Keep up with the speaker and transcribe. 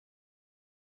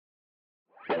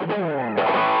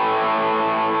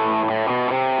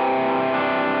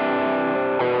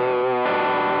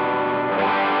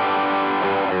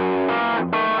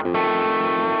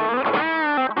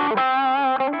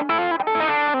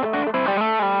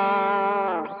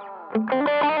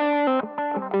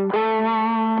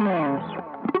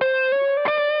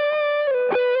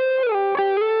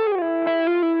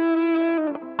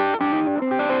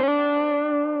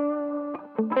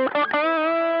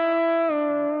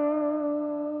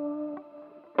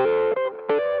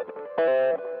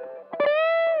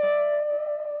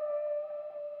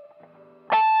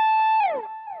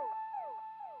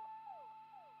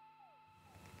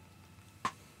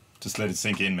Just let it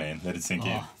sink in, man. Let it sink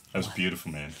in. That was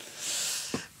beautiful, man.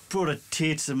 Brought a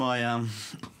tear to my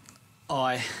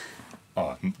eye.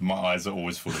 Oh, my eyes are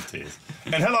always full of tears.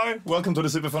 And hello, welcome to the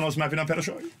Super Funnels Mapping Up Pedal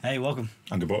Show. Hey, welcome.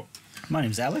 I'm Gabor. My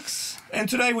name's Alex. And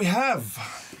today we have...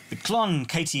 the Klon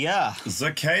KTR.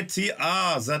 The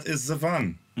KTR, that is the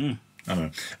one. I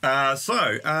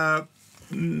know.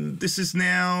 This is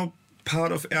now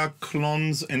part of our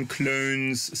Clones and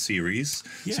Clones series.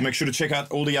 Yeah. So make sure to check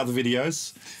out all the other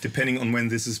videos, depending on when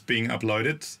this is being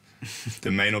uploaded.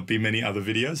 There may not be many other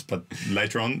videos, but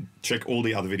later on, check all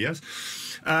the other videos.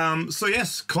 So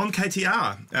yes, Klon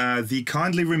KTR, the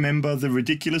kindly remember the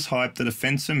ridiculous hype that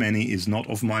offends so many is not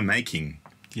of my making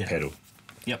pedal.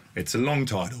 Yep. It's a long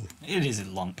title. It is a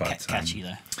long, but, catchy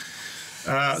though.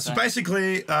 So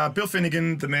basically, Bill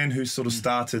Finnegan, the man who sort of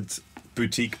started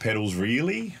boutique pedals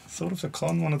really, sort of the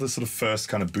Klon, one of the sort of first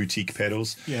kind of boutique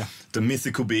pedals. Yeah. The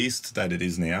mythical beast that it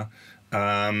is now.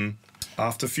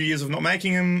 After a few years of not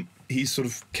making them, he sort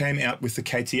of came out with the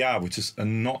KTR, which is a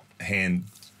not hand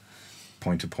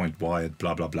point-to-point wired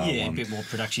blah, blah, blah. Yeah, one. a bit more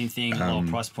production thing, lower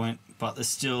price point, but they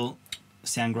still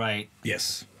sound great.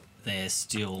 Yes. They're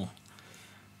still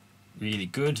really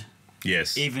good.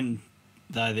 Yes. Even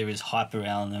though there is hype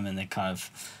around them and they're kind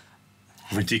of...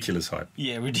 ridiculous hype.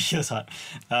 Yeah, ridiculous hype.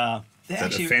 That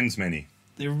actually offends many.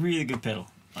 They're a really good pedal.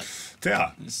 Like, they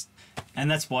are.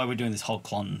 And that's why we're doing this whole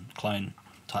clone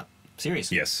type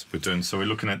series. Yes, we're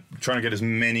looking at trying to get as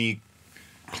many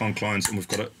clones, and we've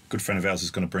got a good friend of ours who's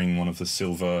going to bring one of the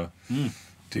silver,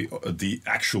 the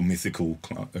actual mythical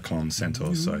clone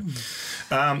centaurs.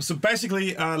 So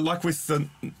basically, like with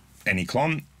any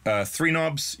clone, 3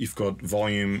 knobs. You've got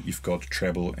volume, you've got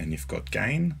treble, and you've got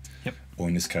gain. Yep. Or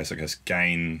in this case, I guess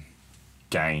gain,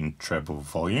 treble,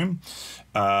 volume.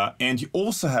 And you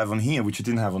also have on here, which you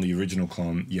didn't have on the original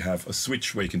clone, you have a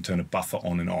switch where you can turn a buffer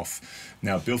on and off.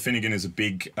 Now, Bill Finnegan is a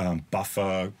big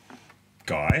buffer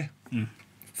guy,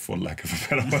 for lack of a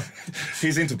better word.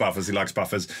 He's into buffers, he likes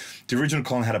buffers. The original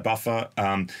clone had a buffer,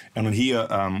 and on here,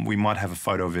 we might have a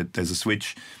photo of it. There's a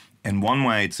switch, and one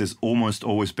way it says almost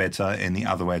always better, and the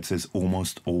other way it says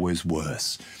almost always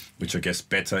worse, which I guess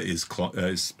better is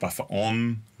buffer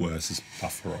on, worse is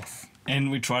buffer off.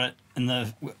 And we tried it,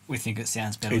 and we think it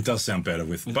sounds better. It does sound better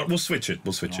but we'll switch it.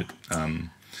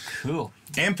 Cool.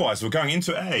 Amp-wise, we're going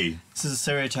into a... This is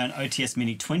a Stereotone OTS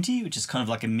Mini 20, which is kind of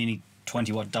like a mini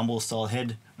 20-watt Dumble style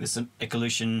head with some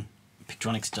Ecolution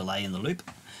Pictronics delay in the loop.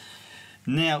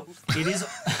 Now, it is...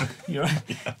 You're right.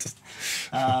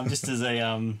 Just as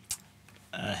a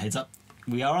heads up,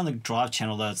 we are on the drive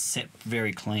channel, though it's set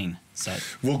very clean. So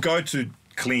we'll go to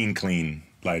clean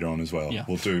later on as well. Yeah.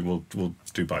 We'll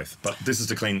do both. But this is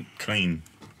the clean.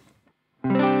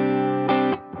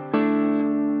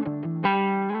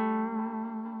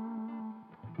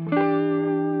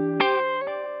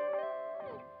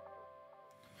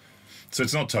 So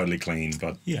it's not totally clean,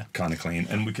 but kind of clean.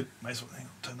 And we could may as well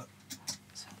turn the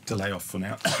delay off for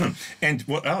now. And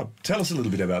tell us a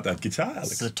little bit about that guitar,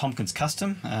 Alex. It's a Tompkins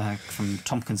custom from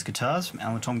Tompkins Guitars, from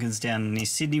Alan Tompkins down near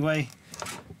Sydney Way.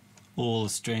 All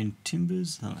Australian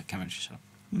timbers. Oh, that camera just shut up.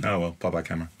 Oh, well, bye-bye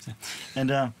camera. And,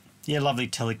 lovely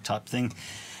telic type thing.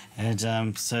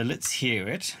 And so let's hear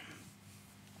it.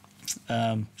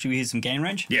 Should we hear some gain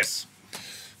range? Yes.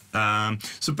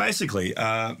 So basically,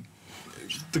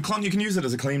 the Klon, you can use it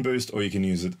as a clean boost or you can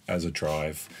use it as a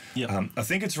drive. Yep. I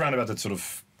think it's around about that sort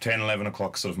of 10, 11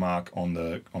 o'clock sort of mark on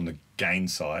the gain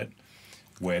side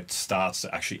where it starts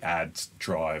to actually add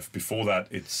drive. Before that,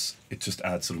 it just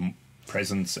adds sort of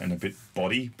presence and a bit more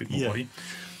body.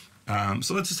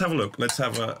 So let's just have a look. Let's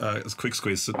have a quick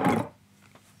squeeze. So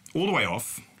all the way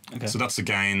off. Okay. So that's the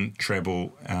gain,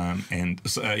 treble,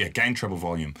 gain, treble,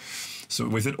 volume. So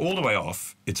with it all the way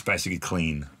off, it's basically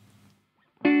clean.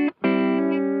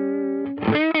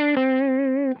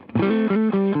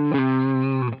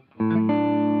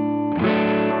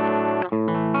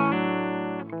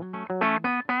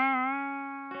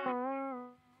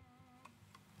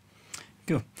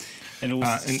 Cool. And it will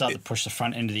start to push the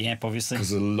front end of the amp, obviously.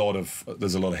 Because there's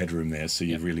a lot of headroom there, so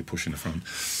you really push in the front.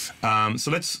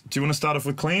 So do you want to start off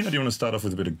with clean, or do you want to start off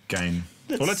with a bit of gain?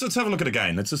 Let's have a look at a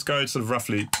gain. Let's just go sort of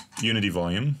roughly unity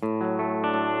volume.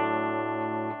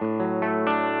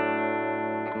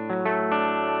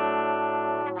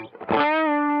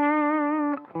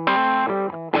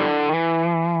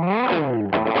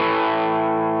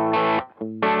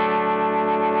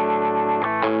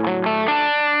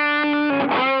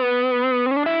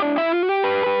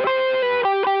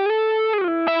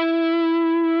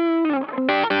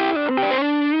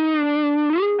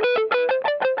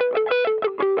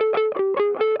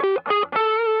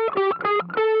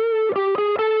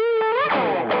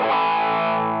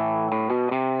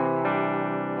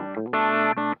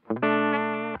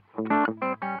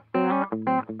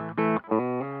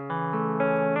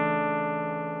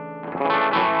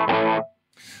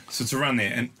 So it's around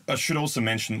there, and I should also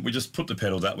mention we just put the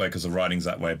pedal that way because the writing's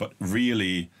that way, but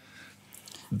really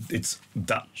it's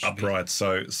that upright.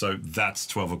 So that's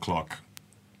 12 o'clock.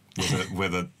 Where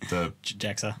the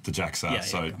jacks are. The jacks are. Yeah,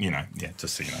 so cool.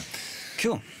 Just so you know.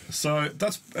 Cool. So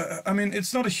that's I mean,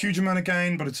 it's not a huge amount of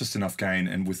gain, but it's just enough gain,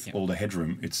 and with all the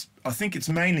headroom, I think it's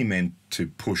mainly meant to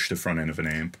push the front end of an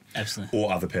amp. Absolutely.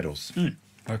 Or other pedals. Very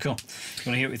cool. You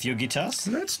want to hear it with your guitars?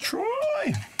 Let's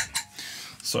try.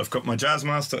 So I've got my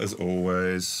Jazzmaster as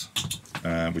always,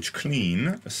 which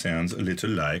clean sounds a little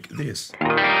like this.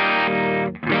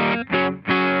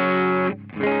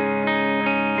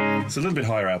 It's a little bit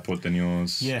higher output than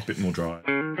yours. Yeah. A bit more dry.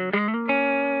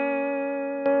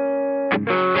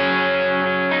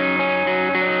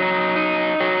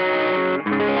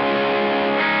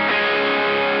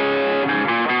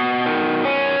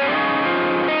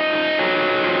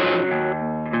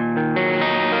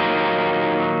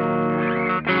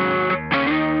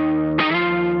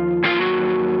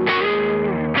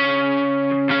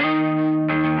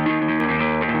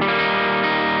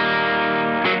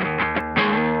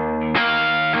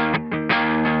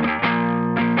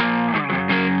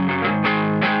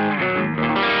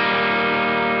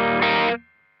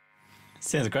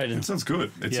 Sounds great. It sounds good.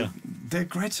 They're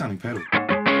great sounding pedals.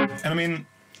 And I mean,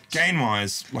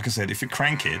 gain-wise, like I said, if you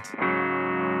crank it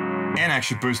and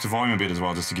actually boost the volume a bit as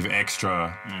well, just to give it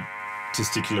extra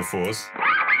testicular force.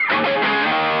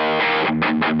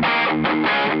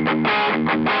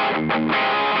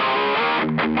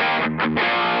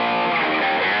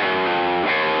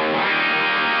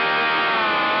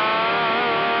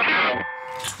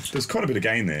 There's quite a bit of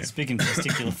gain there. Speaking of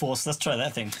testicular force, let's try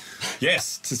that thing.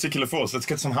 Yes, testicular force. Let's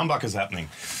get some humbuckers happening.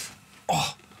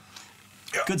 Oh,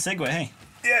 good segue, hey?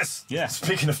 Yes. Yeah.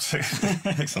 Speaking of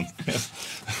excellent. Yes.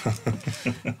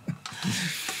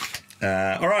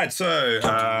 All right. So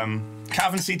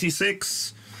Carvin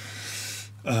CT6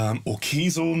 or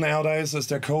Kiesel nowadays, as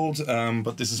they're called.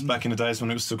 But this is back in the days when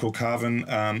it was still called Carvin,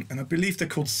 and I believe they're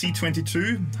called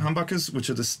C22 humbuckers, which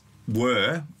are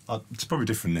it's probably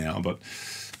different now, but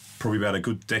probably about a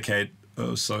good decade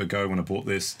or so ago when I bought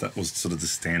this, that was sort of the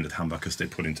standard humbuckers they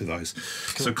put into those.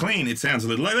 Cool. So clean, it sounds a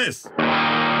little like this.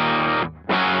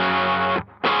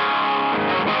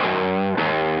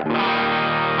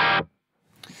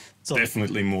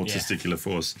 Definitely more testicular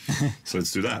force. So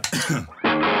let's do that.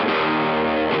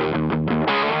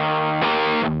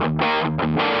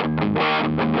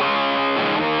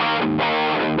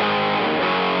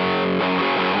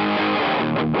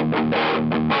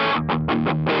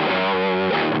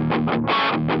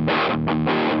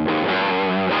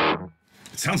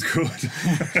 Sounds good.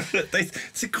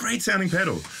 It's a great sounding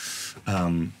pedal.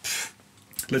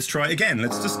 Let's try it again.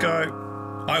 Let's just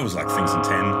go. I always like things in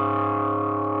 10.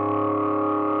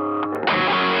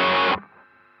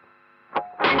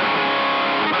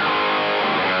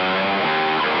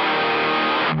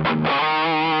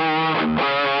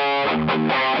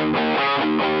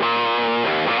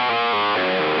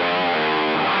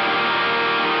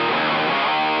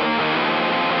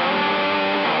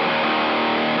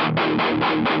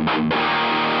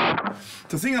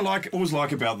 The thing I always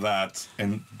like about that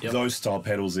and those style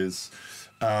pedals is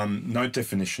note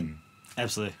definition.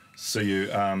 Absolutely. So you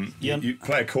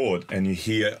play a chord and you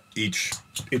hear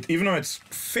even though it's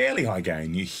fairly high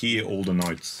gain, you hear all the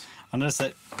notes. I noticed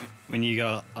that when you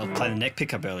go, I'll play the neck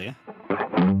pickup earlier.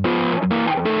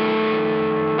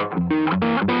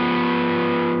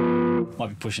 Might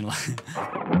be pushing like.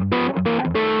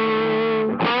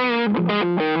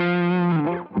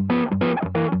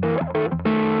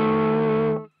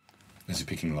 As you're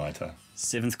picking lighter.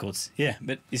 Seventh chords, yeah,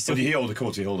 but you still. But you hear all the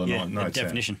chords, you hear all the notes.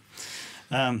 Definition.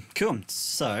 Cool.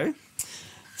 So,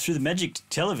 through the magic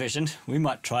television, we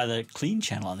might try the clean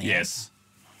channel on the Yes.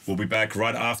 We'll be back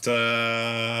right after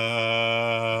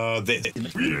this.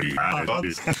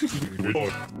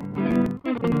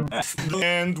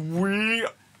 And we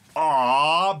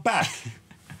are back.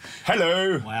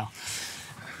 Hello. Wow.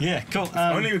 Yeah, cool.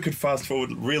 Only we could fast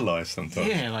forward real life sometimes.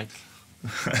 Yeah, like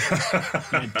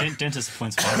dentist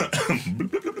points.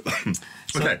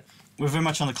 So Okay. we're very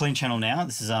much on the clean channel now.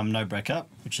 This is no breakup,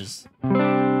 which is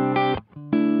like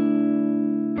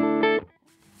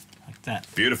that.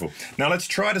 Beautiful. Now let's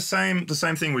try the same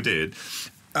thing we did.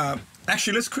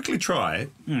 Actually, let's quickly try.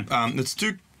 Let's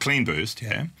do clean boost,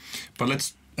 yeah. But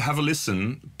let's have a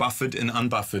listen, buffered and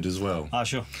unbuffered as well. Ah,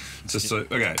 sure. Just so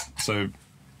okay, so.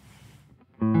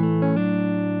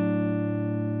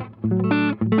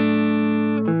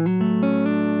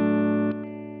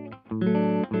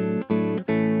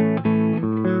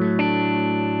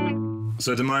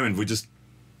 So at the moment we're just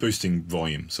boosting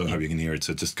volume, so I hope you can hear it.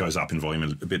 So it just goes up in volume a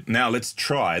bit. Now let's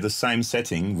try the same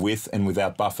setting with and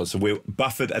without buffer. So we're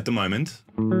buffered at the moment.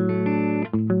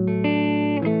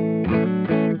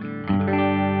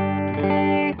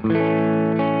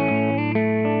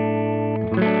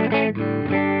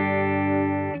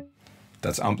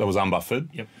 That was unbuffered.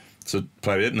 Yep. So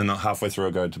play it, and then halfway through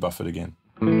I go to buffered again.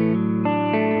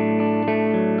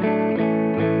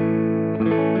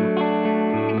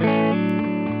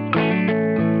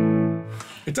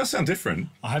 It does sound different.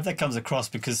 I hope that comes across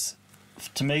because,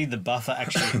 to me, the buffer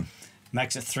actually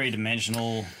makes it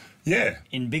three-dimensional. Yeah.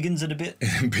 Embiggens it a bit.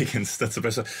 Embiggens, that's the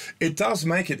best. It does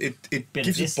make it. It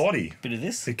gives it body. Bit of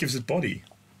this. It gives it body.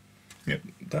 Yep.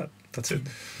 That's it.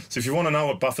 So if you want to know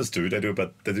what buffers do, they do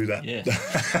that. Yeah.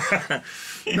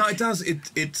 No, it does.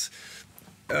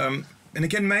 And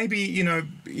again, maybe,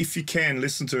 if you can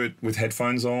listen to it with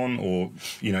headphones on, or,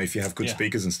 if you have good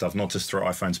speakers and stuff, not just through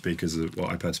iPhone speakers or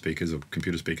iPad speakers or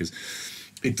computer speakers,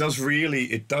 it does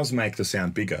make the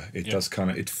sound bigger. It does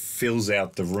it fills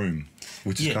out the room,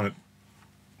 which is kind of...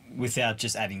 Without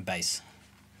just adding bass.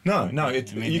 No,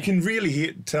 you can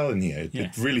really tell in here.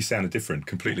 It really sounded different,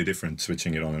 completely different,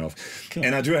 switching it on and off. Cool.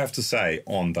 And I do have to say,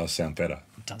 on does sound better.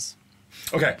 It does.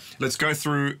 Okay, let's go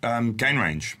through gain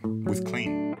range with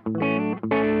clean.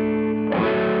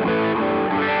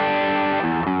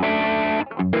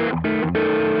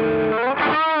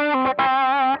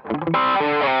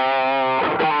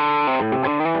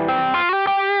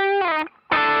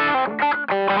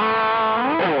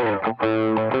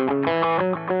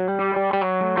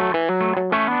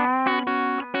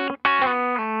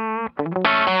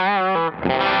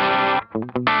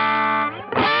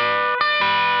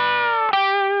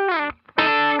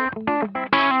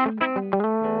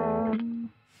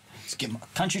 Get my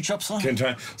country chops on.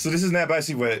 So this is now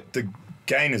basically where the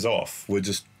gain is off. We're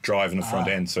just driving the front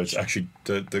end, so it's actually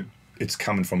it's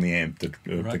coming from the amp, the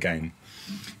gain,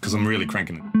 because I'm really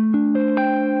cranking it.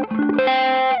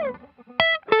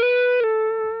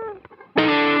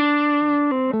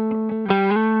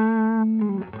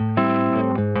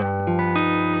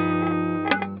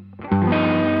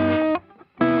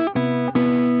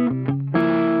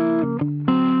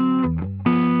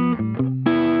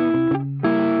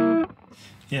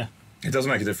 Yeah. It does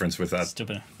make a difference with that. Still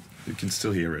better. You can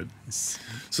still hear it.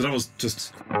 So that was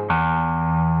just...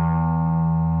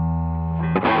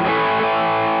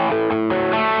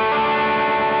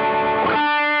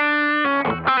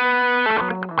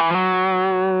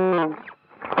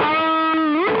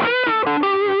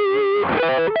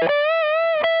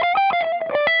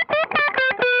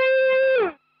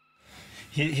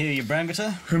 Hear your brown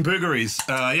guitar? Humbugeries,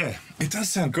 yeah, it does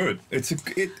sound good. It's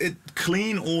it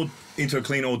clean or into a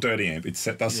clean or dirty amp. It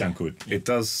does sound good. Yeah. It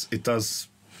does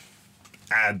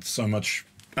add so much.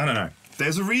 I don't know.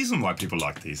 There's a reason why people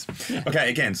like these. Yeah. Okay,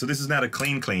 again, so this is now the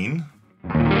clean.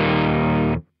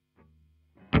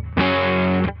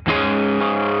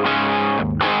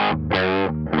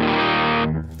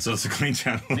 So it's a clean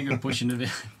channel. I think I'm pushing a bit.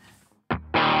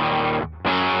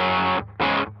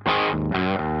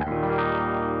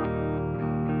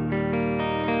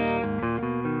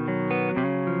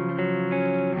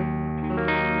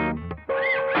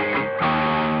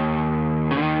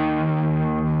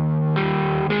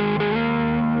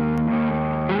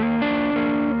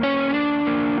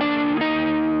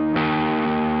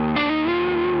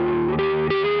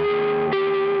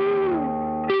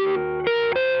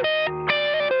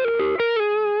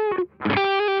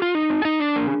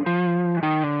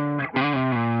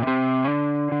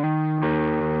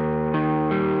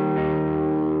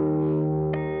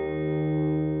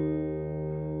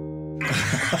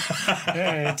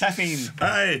 Hey, tapping.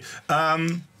 Hey,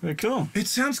 Very cool. it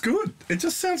sounds good. It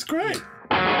just sounds great.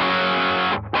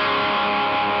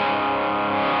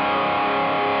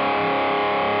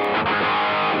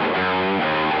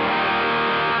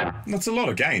 That's a lot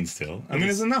of gain still. I mean,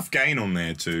 there's enough gain on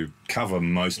there to cover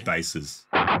most bases.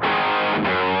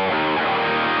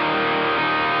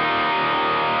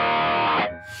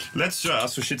 Let's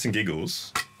just, for shits and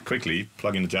giggles, quickly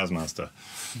plug in the Jazzmaster.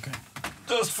 Okay.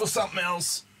 Just for something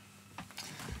else.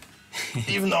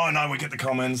 Even though I know we get the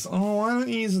comments, oh, why don't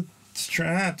you use a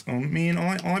Strat? I mean,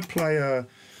 I play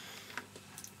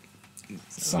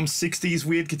some 60s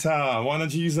weird guitar. Why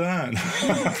don't you use that?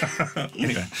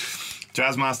 Anyway,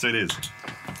 Jazzmaster it is.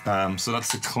 So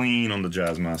that's the clean on the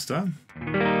Jazzmaster.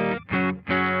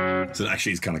 So it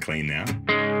actually is kind of clean now.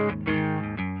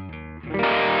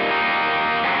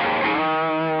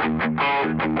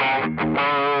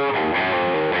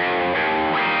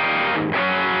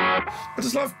 I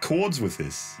just love chords with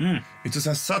this. It just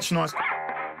has such nice...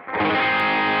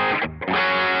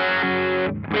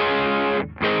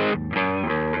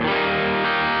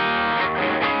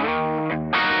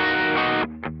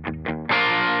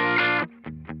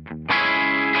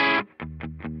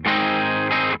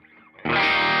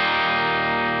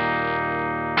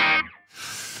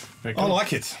 Very cool. I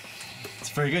like it. It's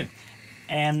very good.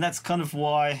 And that's kind of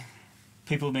why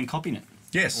people have been copying it.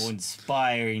 Yes. Or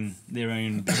inspiring their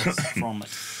own business from it.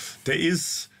 There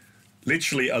is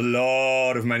literally a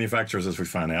lot of manufacturers, as we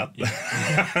found out,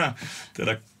 that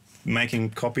are making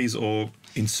copies or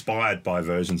inspired by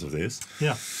versions of this.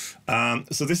 Yeah.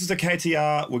 So this is a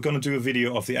KTR. We're going to do a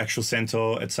video of the actual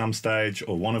Centaur at some stage,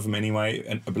 or one of them anyway.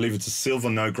 And I believe it's a silver,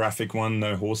 no graphic one,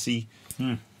 no horsey.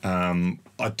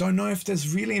 I don't know if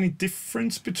there's really any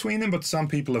difference between them, but some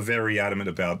people are very adamant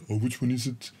about, oh, which one is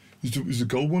it? Is the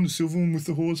gold one the silver one with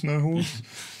the horse, no horse?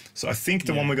 So I think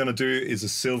the one we're going to do is a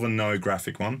silver, no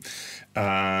graphic one.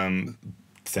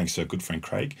 Thanks to our good friend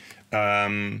Craig.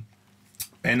 And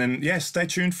then, yeah, stay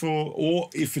tuned for, or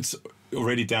if it's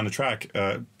already down the track,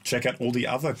 check out all the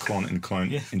other Klon and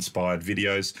Clone inspired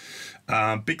videos.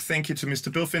 Big thank you to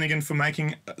Mr. Bill Finnegan for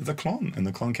making the Klon and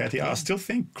the Klon KTR. I still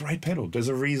think great pedal. There's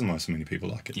a reason why so many people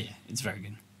like it. Yeah, it's very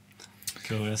good.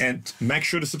 Cool. Yes. And make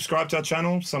sure to subscribe to our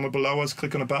channel. Somewhere below us,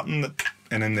 click on a button,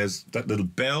 and then there's that little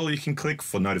bell you can click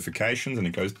for notifications, and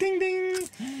it goes ding ding.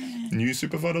 New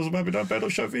Super Photos of Baby Dot Battle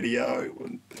Show video.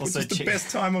 Which is the best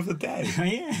time of the day.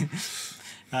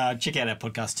 Yeah. Check out our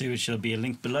podcast too, which will be a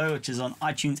link below, which is on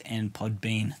iTunes and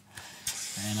Podbean.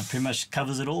 And it pretty much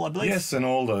covers it all, I believe. Yes, and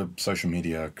all the social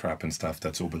media crap and stuff,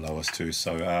 that's all below us too.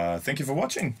 So thank you for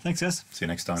watching. Thanks, guys. See you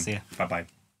next time. See ya.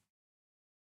 Bye-bye.